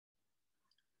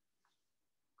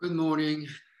Good morning.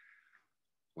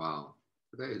 Wow,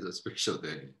 today is a special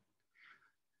day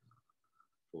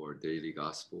for Daily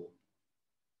Gospel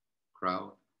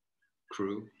crowd,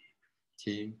 crew,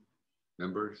 team,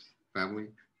 members, family.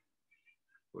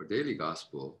 For Daily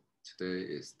Gospel, today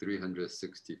is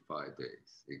 365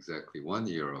 days. Exactly 1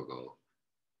 year ago,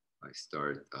 I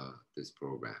started this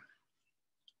program,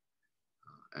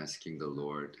 asking the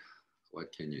Lord,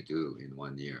 what can you do in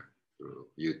 1 year through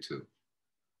YouTube?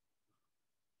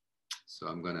 So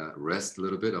I'm going to rest a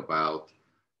little bit about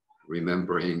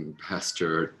remembering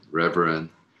Pastor Reverend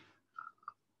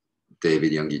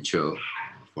David Youngie Cho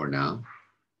for now,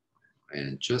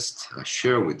 and just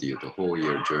share with you the whole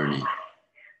year journey.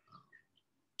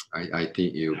 I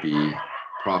think it'll be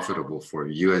profitable for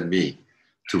you and me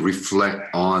to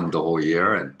reflect on the whole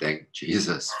year and thank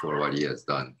Jesus for what he has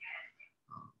done.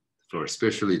 For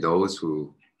especially those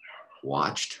who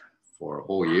watched for a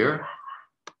whole year,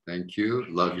 thank you,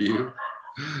 love you.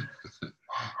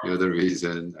 You're the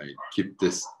reason I keep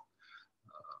this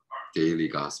daily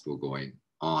gospel going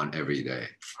on every day.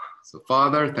 So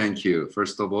Father, thank you.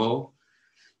 First of all,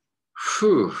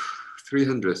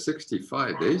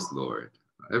 365 days, Lord,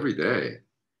 every day.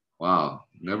 Wow,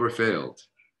 never failed.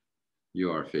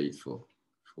 You are faithful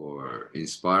for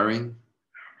inspiring,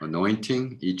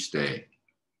 anointing each day.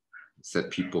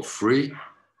 Set people free,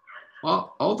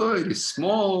 well, although it is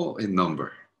small in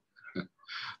number,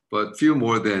 but few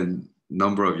more than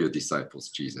number of your disciples,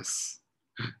 Jesus.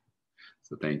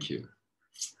 So thank you.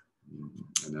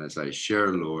 And as I share,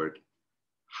 Lord,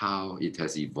 how it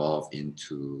has evolved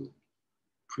into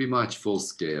pretty much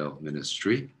full-scale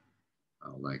ministry, I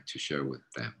would like to share with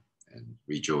them and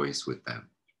rejoice with them.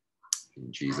 In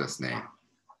Jesus' name.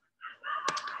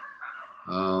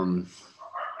 I'll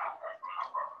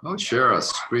share a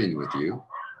screen with you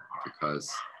because,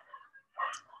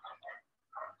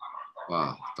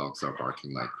 wow, dogs are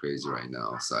barking like crazy right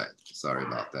now outside. Sorry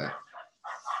about that.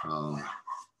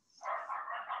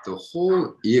 The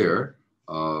whole year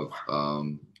of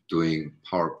doing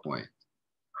PowerPoint.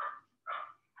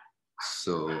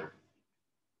 So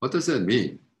what does that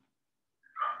mean?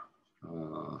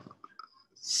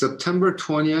 September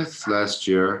 20th last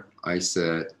year, I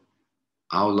said,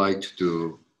 I would like to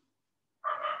do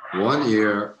 1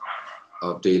 year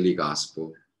of daily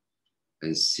gospel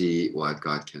and see what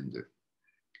God can do.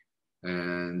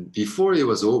 And before it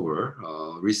was over,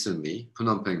 recently,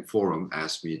 Phnom Penh Forum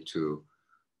asked me to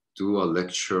do a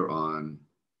lecture on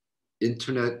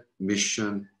internet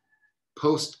mission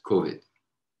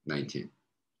post-COVID-19.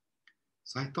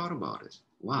 So I thought about it.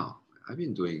 Wow, I've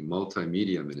been doing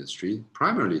multimedia ministry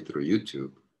primarily through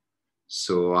YouTube.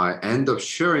 So I end up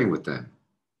sharing with them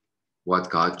what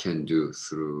God can do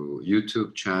through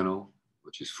YouTube channel,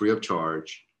 which is free of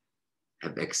charge,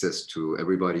 have access to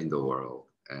everybody in the world,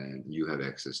 and you have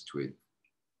access to it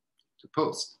to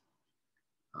post.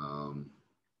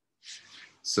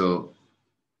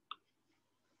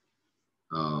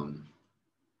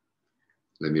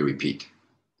 Let me repeat.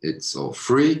 It's all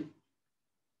free.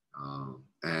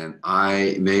 And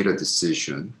I made a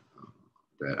decision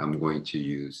that I'm going to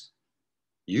use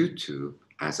YouTube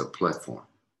as a platform,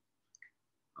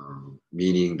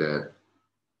 meaning that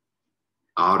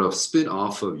out of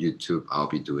spin-off of YouTube, I'll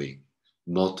be doing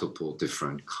multiple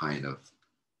different kind of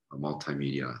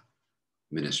multimedia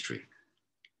ministry.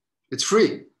 It's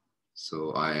free.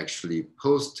 So I actually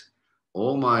post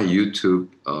all my YouTube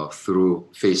through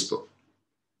Facebook.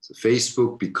 So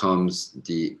Facebook becomes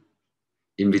the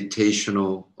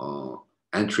invitational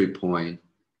entry point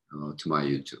to my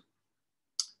YouTube.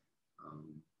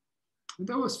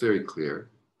 That was very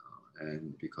clear.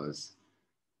 And because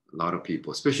a lot of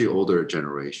people, especially older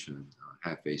generation,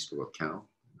 have Facebook account.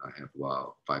 I have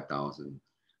about 5,000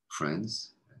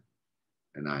 friends.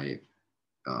 And I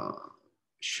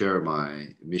share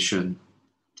my mission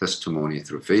testimony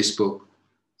through Facebook.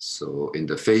 So in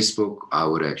the Facebook, I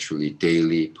would actually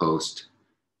daily post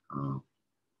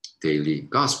daily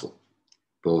gospel,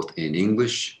 both in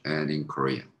English and in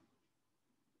Korean.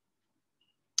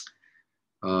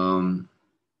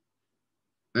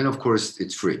 And of course,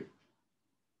 it's free.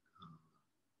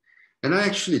 And I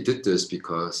actually did this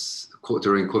because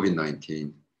during COVID-19,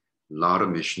 a lot of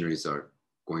missionaries are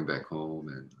going back home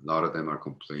and a lot of them are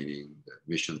complaining that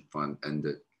mission fund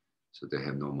ended, so they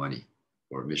have no money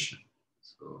for mission.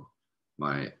 So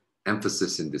my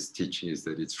emphasis in this teaching is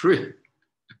that it's free.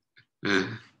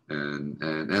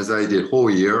 And as I did whole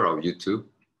year of YouTube,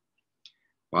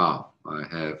 wow, I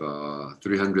have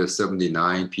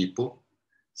 379 people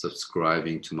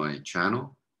subscribing to my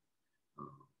channel.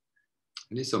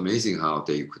 And it's amazing how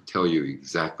they could tell you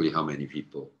exactly how many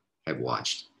people have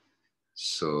watched.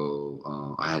 So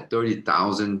I had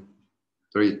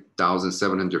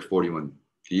 30,741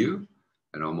 view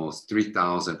and almost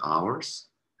 3,000 hours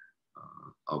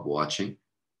of watching.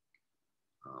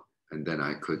 And then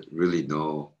I could really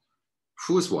know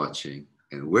who's watching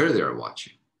and where they're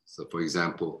watching. So for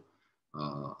example,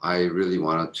 I really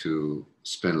wanted to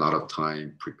spend a lot of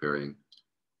time preparing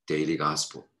daily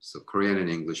gospel. So Korean and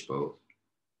English both.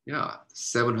 Yeah,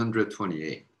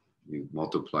 728. You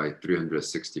multiply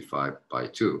 365 by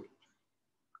 2.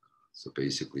 So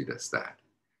basically that's that.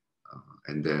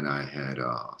 And then I had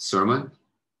a sermon,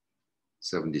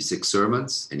 76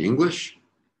 sermons in English.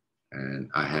 And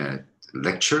I had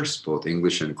lectures, both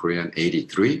English and Korean,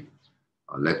 83.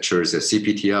 Lectures at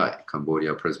CPTI,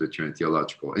 Cambodia Presbyterian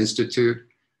Theological Institute.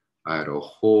 I had a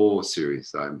whole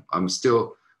series. I'm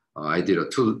still, I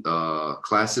did 2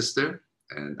 classes there,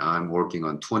 and I'm working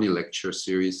on 20 lecture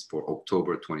series for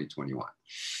October 2021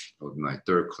 of my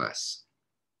 3rd class.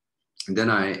 And then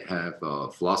I have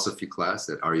a philosophy class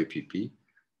at RUPP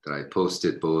that I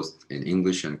posted both in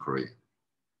English and Korean.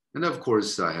 And of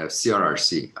course, I have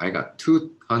CRRC. I got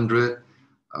 200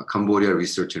 Cambodia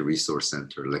Research and Resource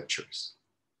Center lectures.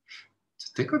 To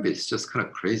think of it, it's just kind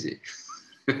of crazy.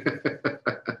 I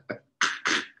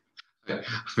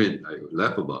mean, I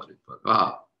laugh about it, but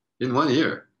wow, in 1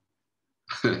 year.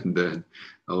 And then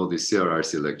all the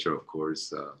CRRC lecture, of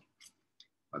course,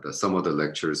 some of the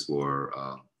lectures were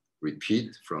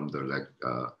repeat from the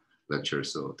lecture.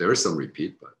 So there is some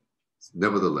repeat, but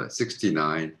nevertheless,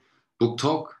 69 book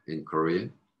talk in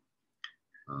Korean.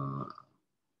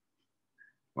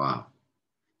 Wow.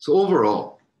 So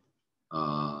overall,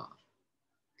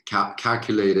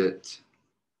 calculated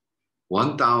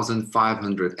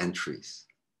 1,500 entries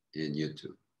in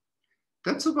YouTube.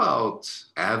 That's about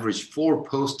average 4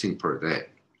 posting per day.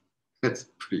 That's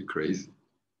pretty crazy.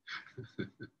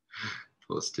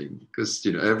 Posting, because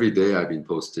every day I've been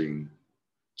posting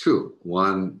 2,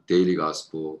 1 daily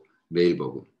gospel, 매일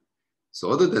복음. So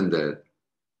other than that,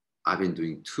 I've been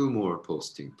doing 2 more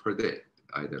posting per day,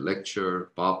 either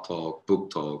lecture, Bob talk, book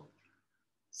talk,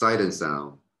 sight and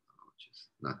sound, which is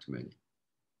not too many.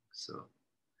 So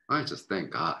I just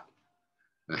thank God.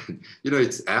 And,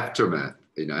 it's aftermath.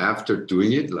 After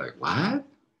doing it, like, what?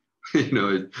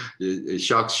 It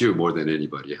shocks you more than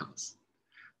anybody else.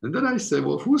 And then I said,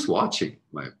 well, who's watching?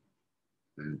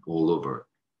 And all over.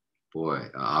 Boy,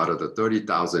 out of the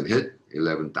 30,000 hit,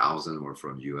 11,000 were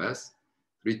from US,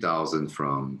 3,000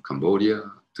 from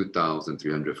Cambodia,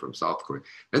 2,300 from South Korea.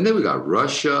 And then we got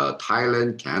Russia,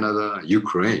 Thailand, Canada,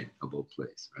 Ukraine, of all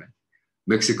places, right?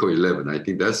 Mexico, 11. I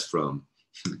think that's from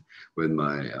when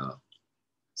my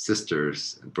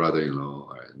sisters and brother-in-law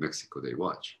are in Mexico, they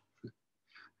watch.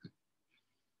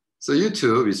 So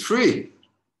YouTube is free.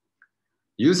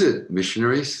 Use it,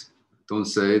 missionaries. Don't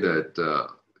say that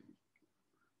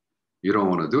you don't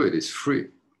want to do it. It's free.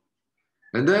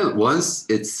 And then once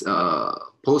it's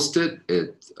posted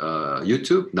at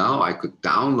YouTube, now I could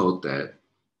download that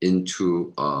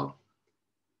into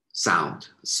sound.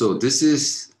 So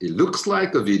it looks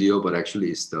like a video, but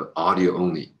actually it's the audio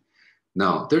only.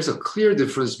 Now, there's a clear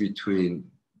difference between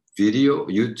video,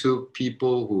 YouTube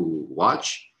people who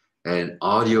watch, and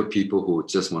audio people who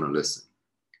just want to listen.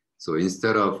 So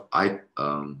instead of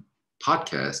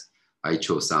podcast, I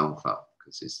chose SoundCloud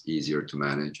because it's easier to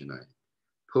manage, and I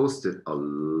posted a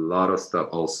lot of stuff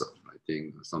also. I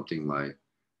think something like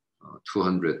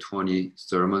 220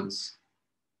 sermons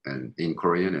and in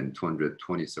Korean and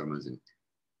 220 sermons in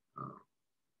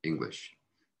English.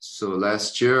 So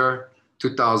last year,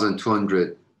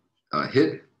 2,200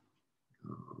 hit,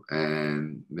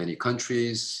 and many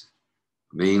countries,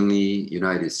 mainly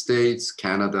United States,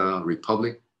 Canada,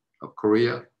 Republic of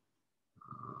Korea.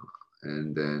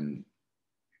 And then,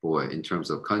 boy, in terms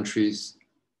of countries,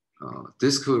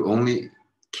 this could only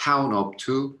count up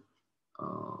to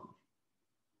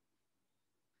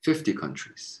 50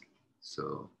 countries.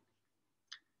 So,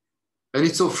 and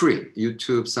it's all free.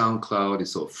 YouTube, SoundCloud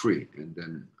is all free. And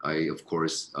then I, of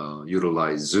course,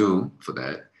 utilize Zoom for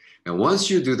that. And once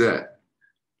you do that,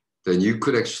 then you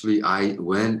could actually, I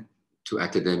went to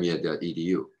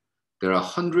academia.edu. There are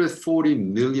 140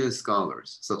 million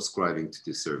scholars subscribing to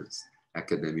this service,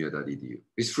 academia.edu.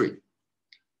 It's free.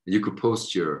 You could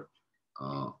post your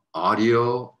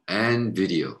audio and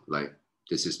video, like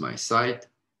this is my site.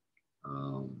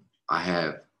 I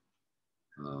have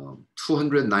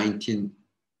 219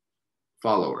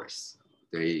 followers.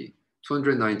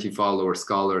 219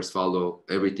 scholars follow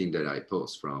everything that I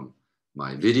post from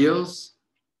my videos.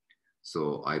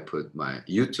 So I put my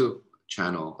YouTube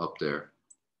channel up there,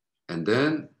 and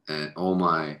then all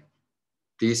my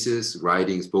thesis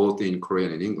writings, both in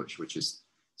Korean and English, which is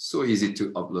so easy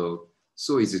to upload,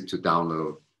 so easy to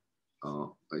download.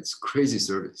 It's crazy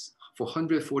service for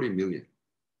 140 million.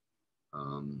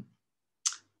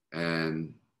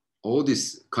 And all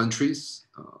these countries,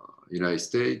 United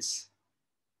States,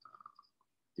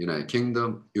 United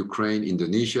Kingdom, Ukraine,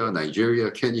 Indonesia, Nigeria,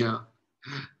 Kenya.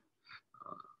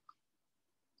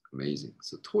 Amazing.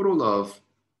 So total of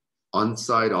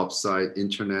on-site, off-site,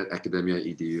 internet, academia,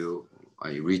 EDU,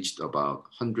 I reached about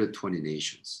 120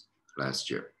 nations last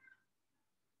year.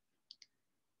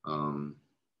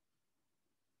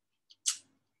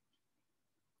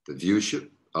 The viewership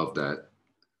of that,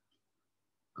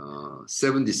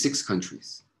 76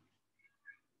 countries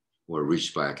were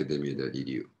reached by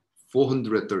academia.edu,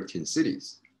 413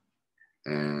 cities,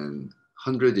 and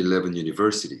 111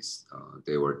 universities.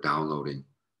 They were downloading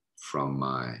from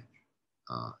my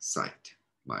site,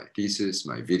 my thesis,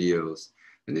 my videos.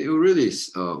 And it really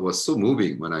was so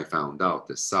moving when I found out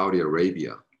that Saudi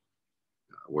Arabia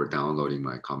were downloading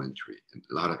my commentary. And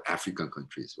a lot of African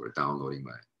countries were downloading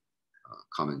my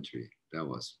commentary. That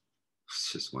was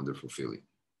just wonderful feeling,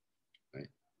 right?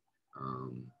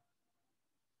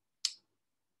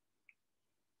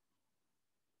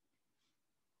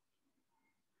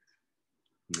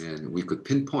 And we could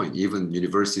pinpoint even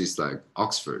universities like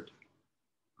Oxford,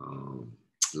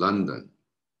 London,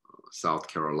 South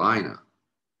Carolina,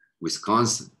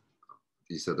 Wisconsin.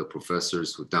 These are the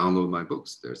professors who download my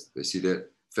books. They see that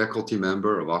faculty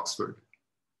member of Oxford.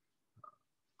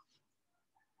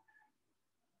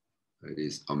 It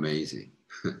is amazing.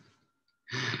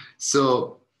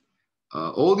 So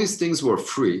all these things were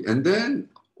free. And then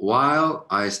while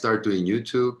I started doing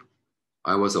YouTube,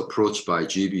 I was approached by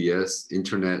GBS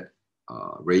internet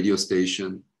radio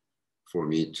station for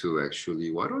me to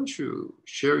actually, why don't you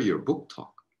share your book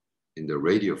talk in the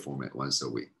radio format once a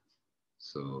week?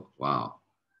 So, wow,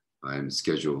 I'm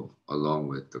scheduled along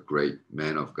with the great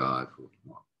man of God who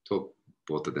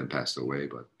both of them passed away,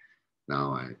 but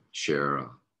now I share a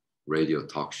radio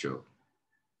talk show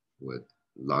with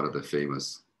a lot of the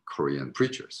famous Korean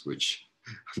preachers, which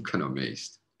I'm kind of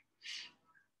amazed.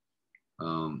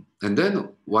 And then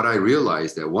what I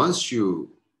realized that once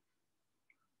you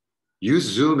use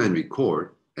Zoom and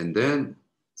record and then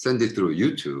send it through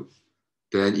YouTube,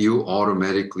 then you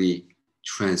automatically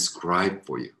transcribe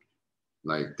for you.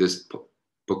 Like this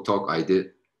book talk I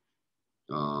did,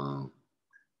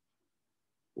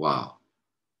 wow,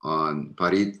 on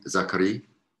Farid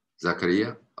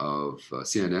Zakaria of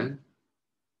CNN.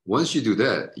 Once you do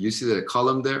that, you see that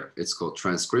column there, it's called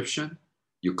transcription.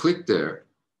 You click there,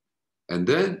 and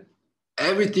then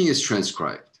everything is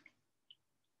transcribed.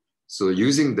 So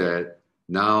using that,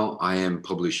 now I am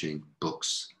publishing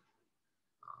books.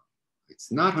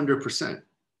 It's not 100%,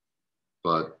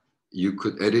 but you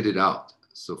could edit it out.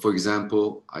 So for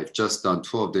example, I've just done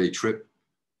 12-day trip,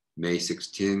 May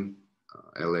 16,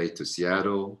 LA to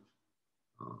Seattle.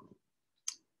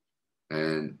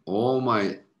 And all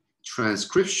my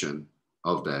transcription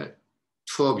of that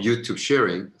 12 YouTube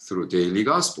sharing through Daily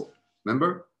Gospel.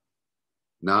 Remember?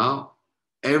 Now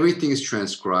everything is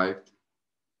transcribed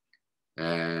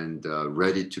and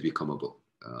ready to become a book.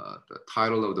 The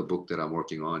title of the book that I'm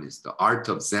working on is The Art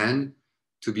of Zen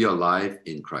to Be Alive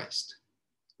in Christ.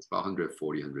 It's about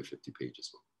 140, 150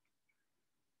 pages.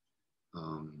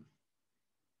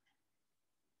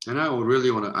 And I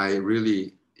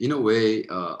really, in a way,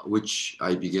 which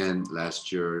I began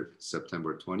last year,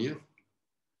 September 20th,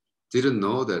 didn't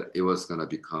know that it was gonna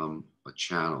become a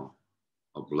channel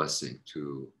of blessing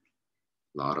to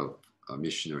a lot of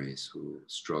missionaries who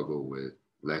struggle with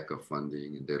lack of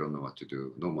funding and they don't know what to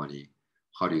do, no money.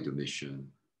 How do you do mission?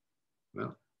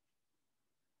 Well,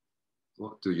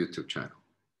 do YouTube channel,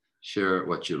 share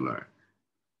what you learn,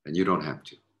 and you don't have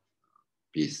to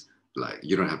be like,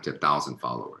 you don't have to have 1,000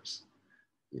 followers.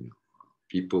 You know,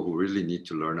 people who really need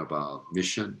to learn about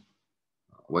mission,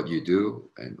 what you do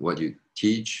and what you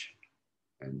teach,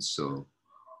 and so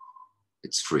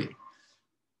it's free.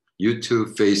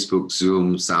 YouTube, Facebook,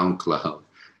 Zoom, SoundCloud,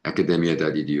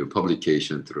 academia.edu,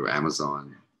 publication through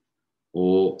Amazon,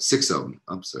 all 6 of them,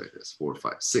 I'm sorry, there's 4 or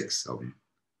 5, 6 of them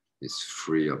is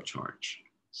free of charge.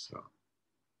 So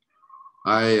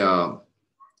I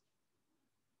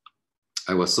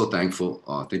was so thankful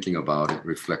thinking about it,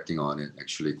 reflecting on it,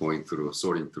 actually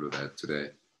sorting through that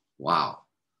today. Wow,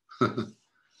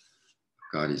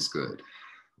 God is good.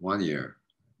 1 year,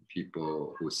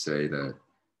 people who say that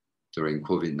during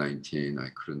COVID-19, I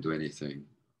couldn't do anything.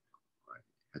 I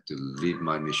had to leave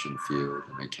my mission field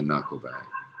and I cannot go back.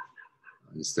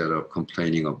 Instead of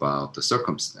complaining about the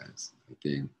circumstance, I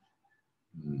think,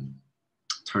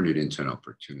 turn it into an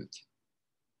opportunity.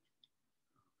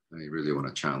 I really want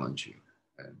to challenge you.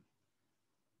 And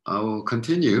I will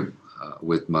continue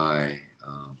with my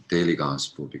daily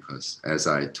gospel, because as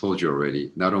I told you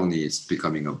already, not only it's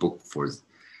becoming a book for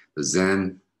the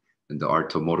Zen and the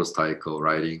art of motorcycle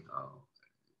riding,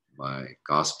 my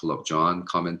Gospel of John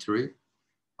commentary.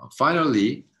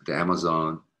 Finally, the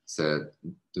Amazon said,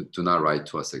 do not write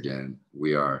to us again.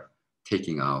 We are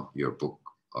taking out your book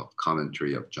of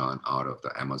commentary of John out of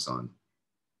the Amazon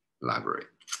library.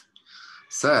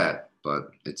 Sad,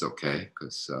 but it's okay,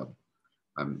 because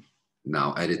I'm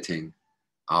now editing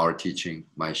our teaching,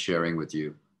 my sharing with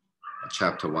you.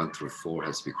 Chapter 1 through 4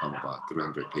 has become about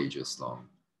 300 pages long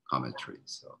commentary.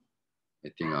 So I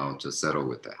think I'll just settle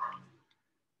with that.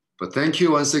 But thank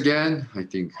you once again. I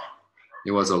think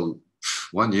it was a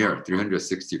 1 year,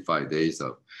 365 days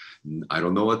of, I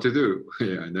don't know what to do.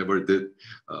 I never did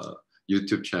a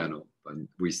YouTube channel, but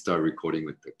we start recording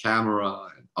with the camera,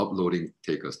 and uploading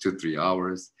take us 2-3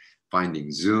 hours,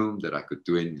 finding Zoom that I could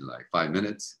do in like 5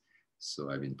 minutes. So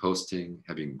I've been posting,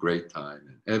 having a great time,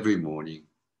 and every morning,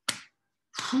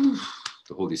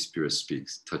 the Holy Spirit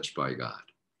speaks, touched by God,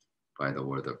 by the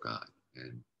word of God.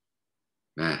 And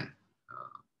man,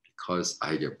 because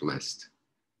I get blessed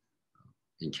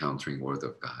encountering word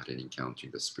of God and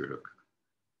encountering the Spirit of God,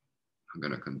 I'm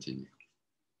going to continue.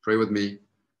 Pray with me.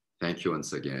 Thank you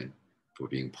once again for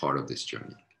being part of this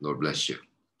journey. Lord bless you.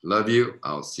 Love you.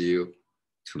 I'll see you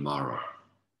tomorrow.